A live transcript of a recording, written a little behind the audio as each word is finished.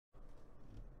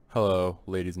Hello,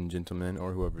 ladies and gentlemen,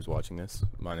 or whoever's watching this.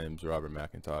 My name is Robert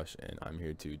McIntosh, and I'm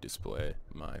here to display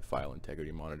my file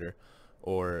integrity monitor,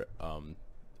 or an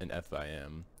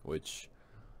FIM, which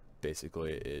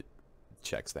basically it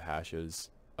checks the hashes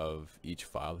of each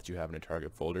file that you have in a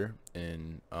target folder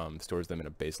and stores them in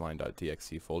a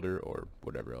baseline.txt folder, or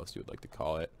whatever else you would like to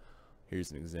call it.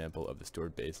 Here's an example of the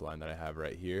stored baseline that I have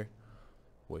right here,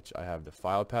 which I have the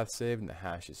file path saved and the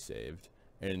hash is saved,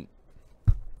 and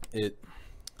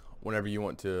whenever you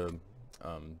want to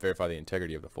verify the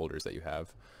integrity of the folders that you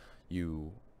have,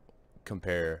 you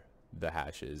compare the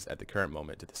hashes at the current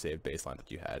moment to the saved baseline that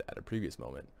you had at a previous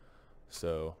moment.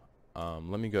 So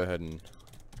let me go ahead and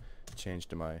change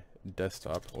to my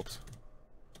desktop. Oops,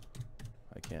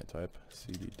 I can't type.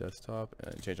 CD desktop,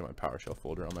 and change to my PowerShell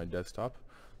folder on my desktop.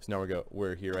 So now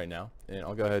we're here right now, and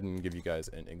I'll go ahead and give you guys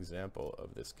an example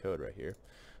of this code right here.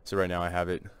 So right now I have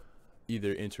it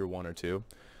either enter 1 or 2.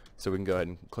 So we can go ahead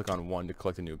and click on 1 to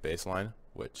collect a new baseline,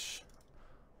 which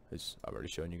is I've already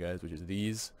shown you guys, which is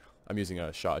these. I'm using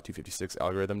a SHA-256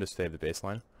 algorithm to save the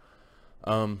baseline.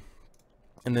 And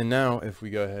then now if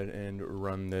we go ahead and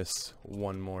run this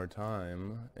one more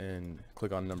time and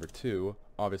click on number 2,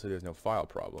 obviously there's no file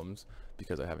problems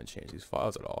because I haven't changed these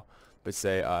files at all. But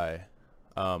say I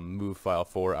move file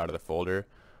 4 out of the folder,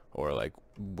 or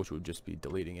which would just be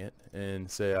deleting it, and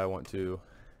say I want to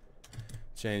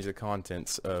change the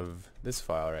contents of this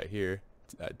file right here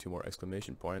to add 2 more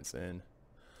exclamation points, and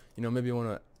maybe I want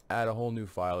to add a whole new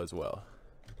file as well.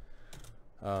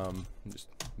 Just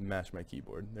mash my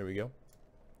keyboard. There we go.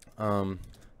 I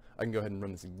can go ahead and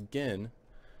run this again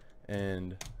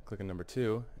and click on number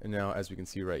 2, and now as we can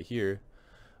see right here,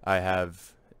 I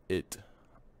have it.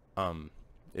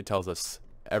 It tells us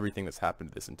everything that's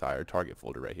happened to this entire target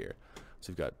folder right here.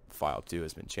 So we've got file 2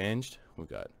 has been changed. We've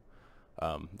got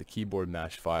the keyboard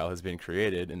mash file has been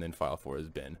created, and then file 4 has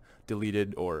been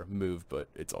deleted or moved, but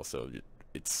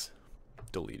it's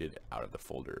deleted out of the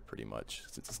folder pretty much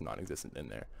since it's non-existent in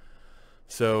there.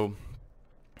 So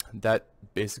that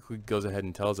basically goes ahead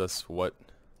and tells us what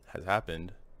has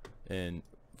happened. And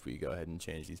if we go ahead and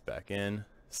change these back in,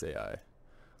 say I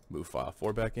move file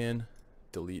 4 back in,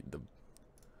 delete the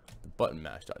button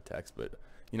mash.txt, but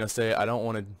say I don't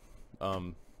want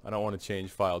to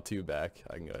change file 2 back,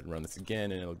 I can go ahead and run this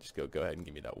again, and it'll just go ahead and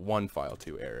give me that one file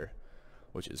 2 error,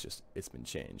 which is just it's been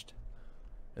changed.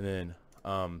 And then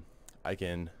I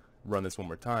can run this one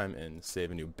more time and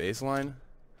save a new baseline.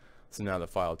 So now the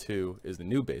file 2 is the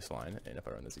new baseline, and if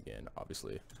I run this again,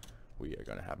 obviously we are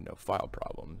going to have no file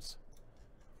problems.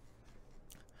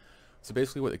 So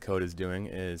basically what the code is doing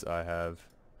is I have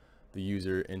the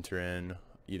user enter in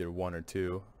either 1 or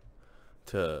 2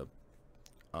 to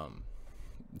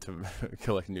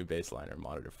collect a new baseline or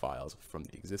monitor files from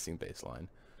the existing baseline,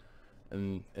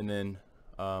 and then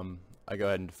I go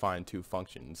ahead and define 2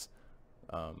 functions.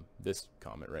 This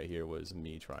comment right here was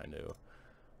me trying to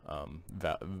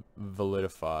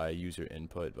validify user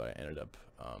input, but I ended up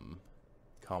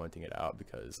commenting it out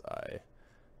because I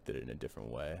did it in a different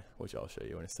way, which I'll show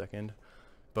you in a second.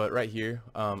 But right here,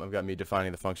 I've got me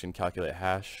defining the function calculate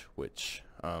hash, which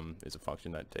is a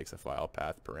function that takes a file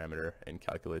path parameter and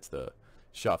calculates the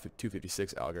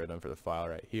SHA-256 algorithm for the file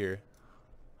right here.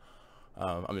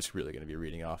 I'm just really going to be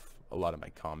reading off a lot of my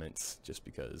comments just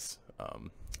because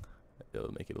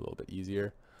it'll make it a little bit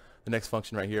easier. The next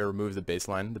function right here removes the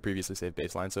baseline, the previously saved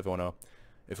baseline. So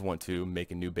if I want to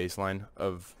make a new baseline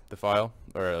of the file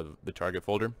or the target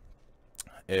folder,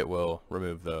 it will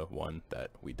remove the one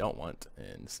that we don't want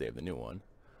and save the new one.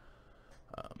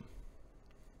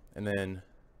 And then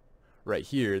right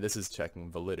here, this is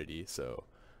checking validity. So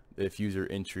if user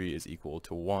entry is equal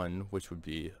to 1, which would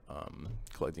be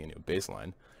collecting a new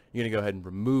baseline, you're going to go ahead and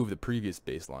remove the previous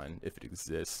baseline if it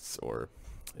exists, or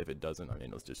if it doesn't, I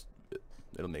mean,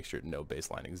 it'll make sure no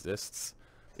baseline exists.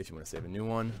 If you want to save a new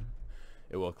one,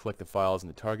 it will collect the files in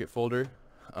the target folder,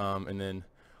 and then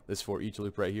this for each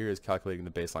loop right here is calculating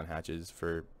the baseline hatches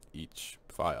for each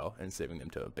file and saving them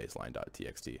to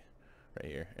baseline.txt right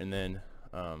here. And then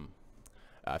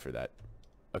after that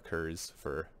occurs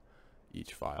for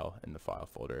each file in the file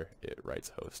folder, it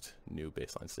writes host new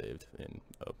baseline saved in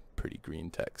a pretty green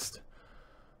text.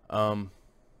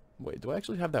 Wait, do I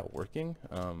actually have that working?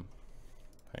 Hang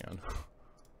on.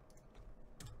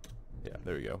 Yeah,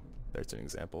 there we go. There's an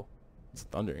example. It's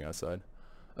thundering outside.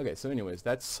 Okay, so anyways,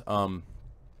 that's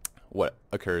what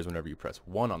occurs whenever you press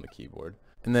 1 on the keyboard.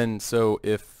 And then so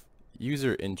if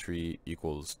user entry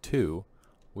equals 2,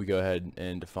 we go ahead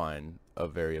and define a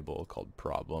variable called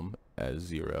problem as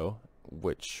 0,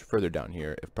 which further down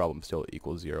here, if problem still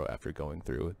equals 0 after going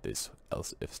through this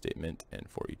else if statement and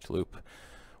for each loop,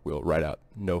 we'll write out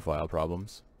no file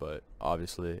problems. But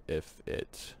obviously if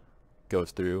it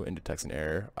goes through and detects an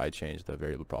error, I change the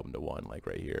variable problem to 1, like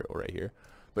right here or right here.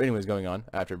 But anyways, going on,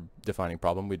 after defining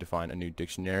problem, we define a new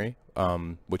dictionary,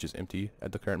 which is empty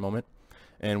at the current moment,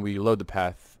 and we load the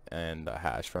path and the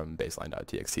hash from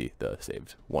baseline.txt, the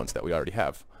saved ones that we already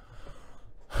have.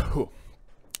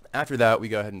 After that, we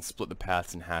go ahead and split the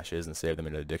paths and hashes and save them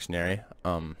into a dictionary.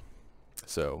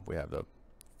 So we have the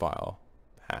file,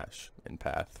 hash, and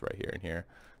path right here and here,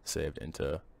 saved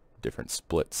into different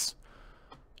splits,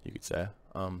 you could say.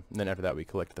 And then after that, we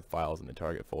collect the files in the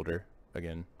target folder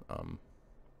again.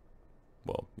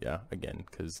 Well, yeah, again,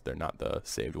 because they're not the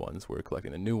saved ones. We're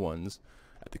collecting the new ones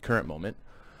at the current moment.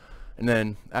 And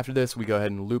then after this, we go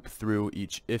ahead and loop through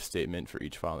each if statement for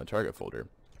each file in the target folder.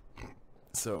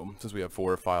 So since we have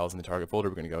 4 files in the target folder,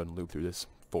 we're going to go ahead and loop through this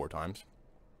 4 times.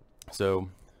 So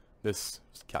this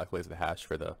calculates the hash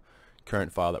for the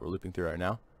current file that we're looping through right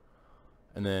now.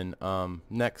 And then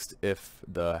next, if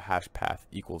the hash path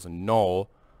equals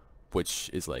null, which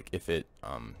is like if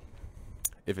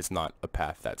it's not a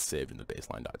path that's saved in the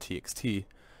baseline.txt,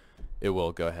 it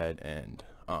will go ahead and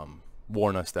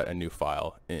warn us that a new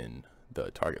file in the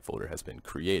target folder has been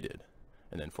created,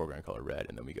 and then foreground color red,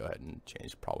 and then we go ahead and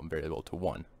change the problem variable to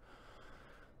 1.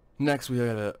 Next, we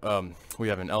have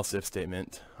an else if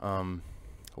statement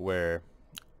where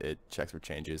it checks for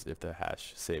changes if the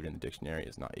hash saved in the dictionary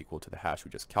is not equal to the hash we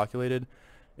just calculated.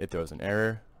 It throws an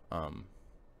error.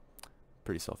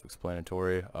 Pretty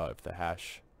self-explanatory. If the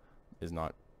hash is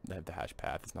not, if the hash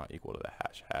path is not equal to the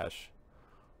hash,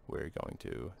 we're going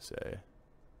to say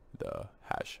the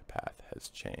hash path has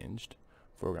changed.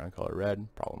 Foreground color red,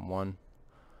 problem 1.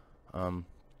 And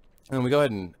then we go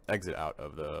ahead and exit out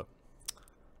of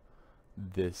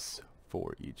this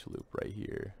for each loop right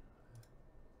here.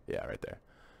 Yeah, right there.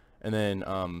 And then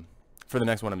for the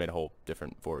next one, I made a whole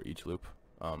different for each loop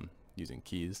using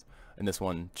keys. And this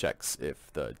one checks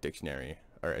if the dictionary,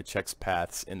 or it checks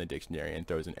paths in the dictionary and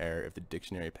throws an error if the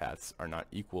dictionary paths are not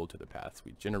equal to the paths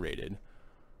we generated,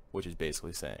 which is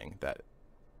basically saying that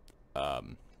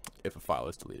if a file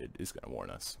is deleted, it's going to warn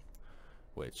us,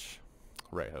 which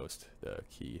right host, the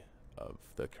key of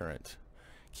the current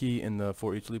key in the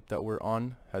for each loop that we're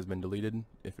on, has been deleted.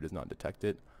 If it is not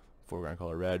detected, foreground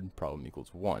color red, problem equals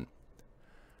 1.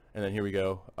 And then here we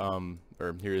go,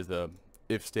 or here is the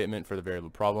if statement for the variable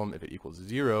problem. If it equals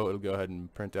 0, it'll go ahead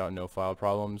and print out no file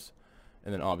problems.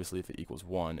 And then obviously if it equals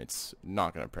 1, it's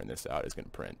not going to print this out. It's going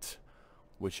to print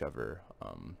whichever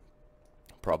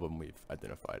problem we've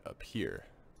identified up here.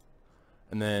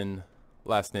 And then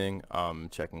last thing,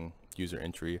 checking user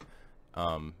entry.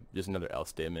 Just another else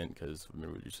statement, because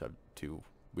remember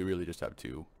we really just have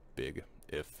two big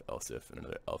if, else if, and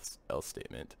another else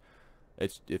statement.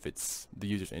 If it's the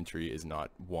user's entry is not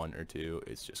 1 or 2,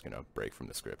 it's just gonna break from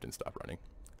the script and stop running.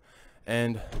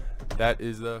 And that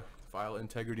is the file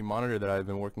integrity monitor that I've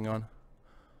been working on.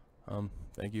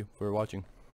 Thank you for watching.